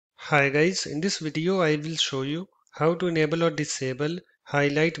Hi guys, in this video I will show you how to enable or disable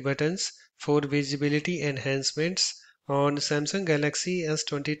highlight buttons for visibility enhancements on Samsung Galaxy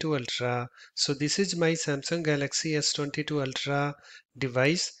S22 Ultra. So this is my Samsung Galaxy S22 Ultra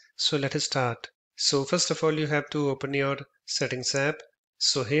device. So let us start. So first of all you have to open your settings app.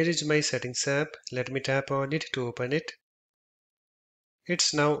 So here is my settings app. Let me tap on it to open it.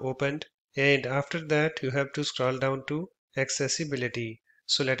 It's now opened, and after that you have to scroll down to accessibility.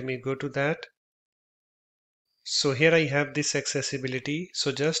 So let me go to that. So here I have this accessibility,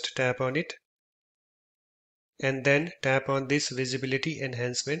 so just tap on it and then tap on this visibility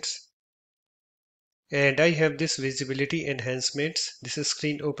enhancements. And I have this visibility enhancements, this is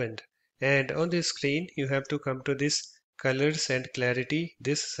screen opened. And on this screen you have to come to this colors and clarity,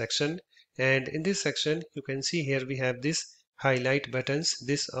 this section. And in this section you can see here we have this highlight buttons,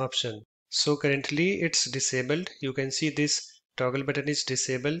 this option. So currently it's disabled. You can see this toggle button is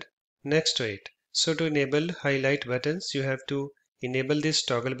disabled next to it. So to enable highlight buttons, you have to enable this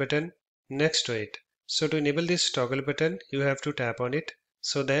toggle button next to it. So to enable this toggle button, you have to tap on it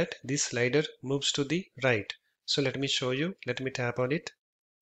so that this slider moves to the right. So let me show you. Let me tap on it.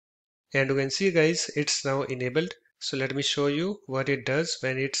 And you can see guys, it's now enabled. So let me show you what it does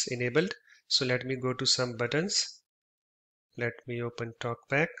when it's enabled. So let me go to some buttons. Let me open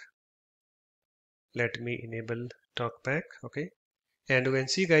TalkBack. Let me enable TalkBack. Okay. And you can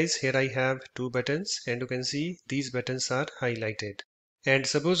see guys, here I have two buttons and you can see these buttons are highlighted. And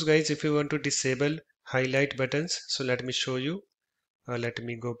suppose guys, if you want to disable highlight buttons, so let me show you. Let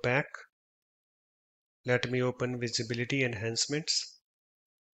me go back. Let me open visibility enhancements.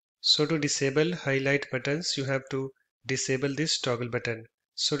 So to disable highlight buttons, you have to disable this toggle button.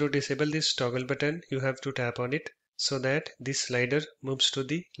 So to disable this toggle button, you have to tap on it so that this slider moves to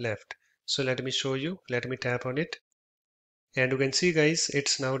the left. So let me show you. Let me tap on it. And you can see guys,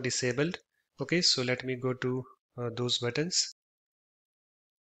 it's now disabled. Okay, so let me go to those buttons.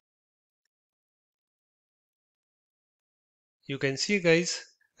 You can see guys,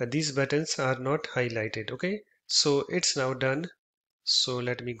 these buttons are not highlighted. Okay, so it's now done. So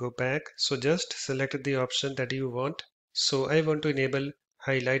let me go back. So just select the option that you want. So I want to enable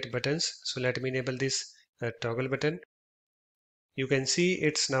highlight buttons. So let me enable this toggle button. You can see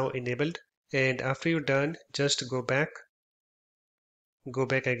it's now enabled. And after you're done, just go back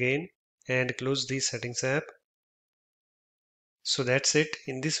again and close the settings app. So that's it.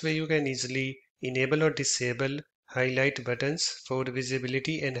 In this way you can easily enable or disable highlight buttons for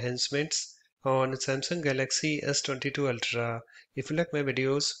visibility enhancements on Samsung Galaxy S22 Ultra. If you like my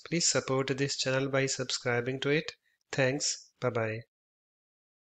videos, please support this channel by subscribing to it. Thanks. Bye bye.